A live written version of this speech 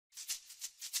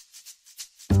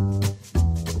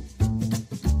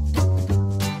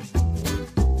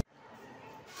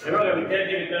बघा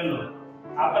विद्यार्थी मित्रांनो,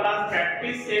 आपण आज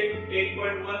प्रॅक्टिस सेट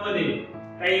 10.1 मध्ये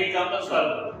काही एक्झाम्पल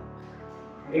सॉल्व्ह करू.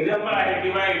 एक्झाम्पल आहे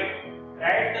divide,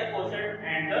 right the quotient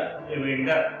and the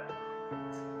remainder.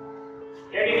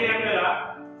 या ठिकाणी आपल्याला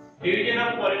डिव्हिजन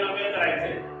ऑफ पॉलिनॉमियल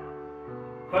करायचे.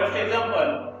 First example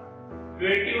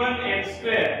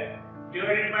 21m²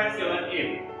 divided by 7m.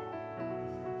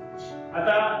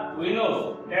 आता we know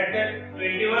that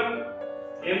 21m²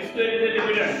 is a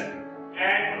dividend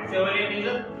and 7m is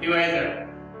a divisor.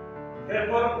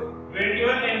 Therefore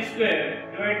 21m²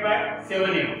 divided by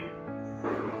 7m.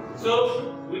 So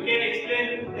we can explain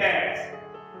that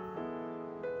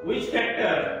which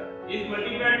factor is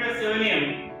multiplied by 7m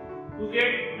to get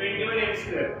 21m².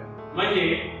 म्हणजे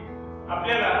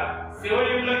आपल्याला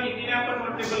 7m ला कितीने आपण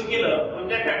multiple केलं,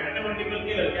 कोणत्या फॅक्टरने multiple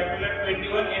केलं की आपल्याला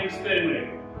 21m² मिळेल.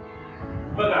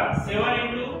 बघा 7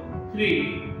 into 3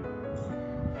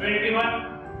 21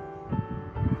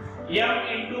 m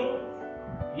into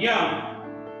m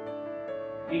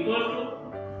equals to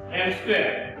m².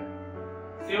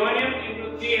 7m into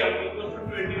 3m equals to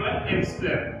 21m².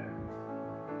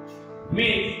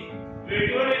 Means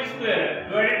 21m²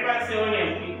 divided by 7m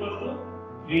equals to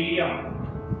 3m.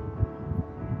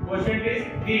 Quotient is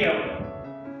 3m.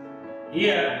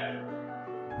 Here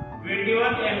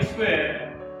 21m²,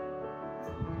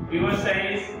 reverse sign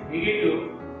is negative.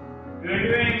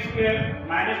 21m²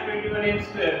 minus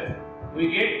 21m², we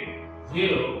get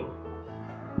 0.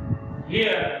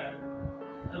 Here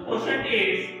the quotient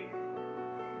is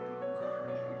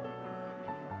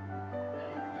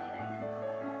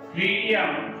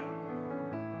 3m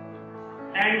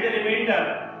and the remainder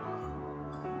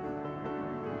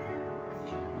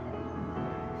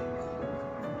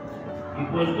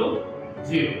equals to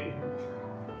 0.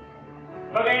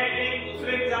 बघा एक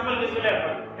दुसरे example घेतले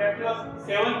आपण. त्यातलं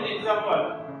 7th example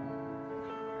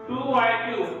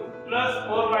 2y³ plus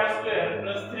 4y²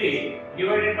 plus 3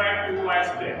 divided by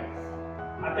 2y².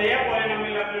 आता या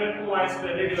polynomial आपल्याला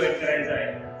 2y² ने डिवाइड करायचा आहे.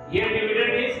 here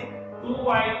dividend is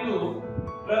 2y³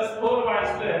 plus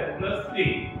 4y² plus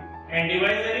 3 and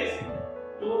divisor is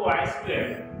 2y².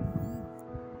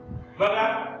 बघा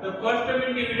the first term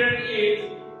in dividend is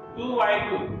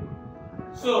 2y³.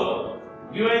 so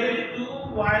divisor is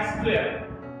 2y².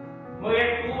 मग या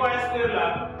 2y² ला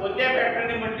कोणत्या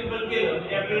फॅक्टरने multiple केलं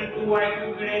म्हणजे आपल्याला 2y³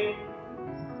 मिळेल.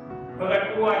 बघा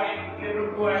 2 आहे, इकडे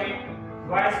 2 आहे,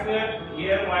 y²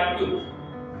 here y³.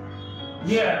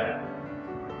 here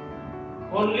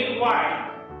only y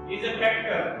is a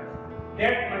factor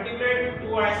that multiplied with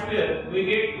 2y², we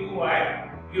get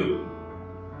 2y³.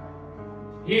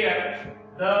 Here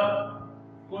the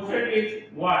quotient is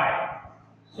y.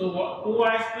 So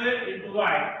 2y² into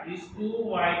y is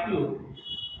 2y³.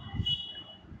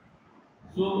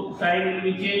 So sign will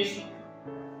be changed.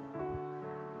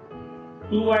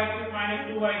 2y³ minus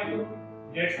 2y³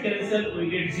 gets cancelled, we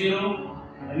get 0.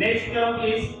 The next term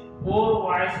is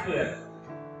 4y².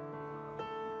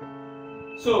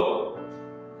 So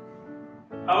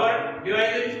our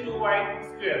divisor is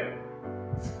 2y².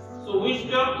 So which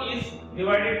term is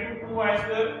divided to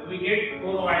 2y²? We get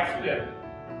 4y².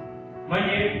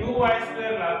 म्हणजे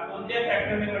 2y² ला कोणत्या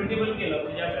फॅक्टरने multiple केलं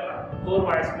म्हणजे आपल्याला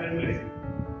 4y² मिळेल.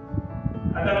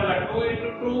 आता बघा 2 into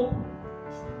 2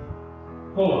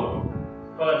 4.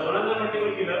 बघा दोघांना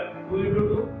मल्टिपल केलं 2 into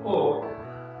 2 4.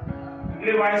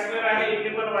 इकडे y² आहे, इकडे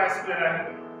पण y² आहे.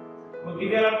 मग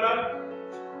किती आला आपला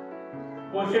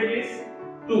quotient is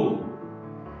 2.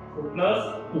 So plus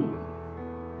 2.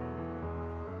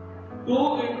 2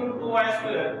 into 2y²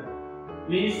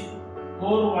 means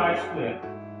 4y².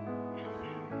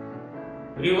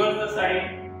 Reverse the sign,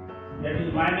 that is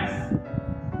minus.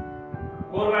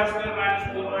 4y² minus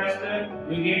 4y²,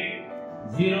 we get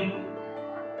 0.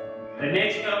 The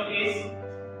next term is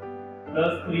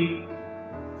plus 3.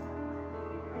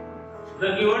 The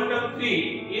given term 3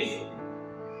 is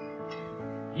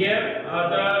here,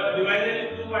 the divisor is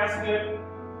 2y²,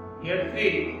 here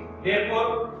 3. Therefore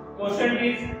quotient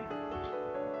is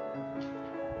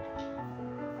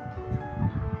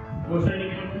equal to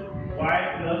y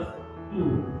plus 2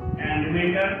 and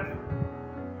remainder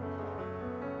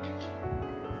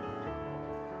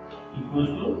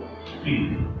equals to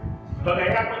 3. बघा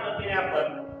या पद्धतीने आपण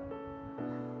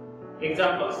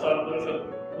example solve करू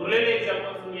शकतो. उरलेले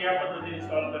examples तुम्ही या पद्धतीने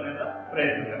सॉल्व्ह करण्याचा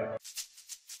प्रयत्न करा.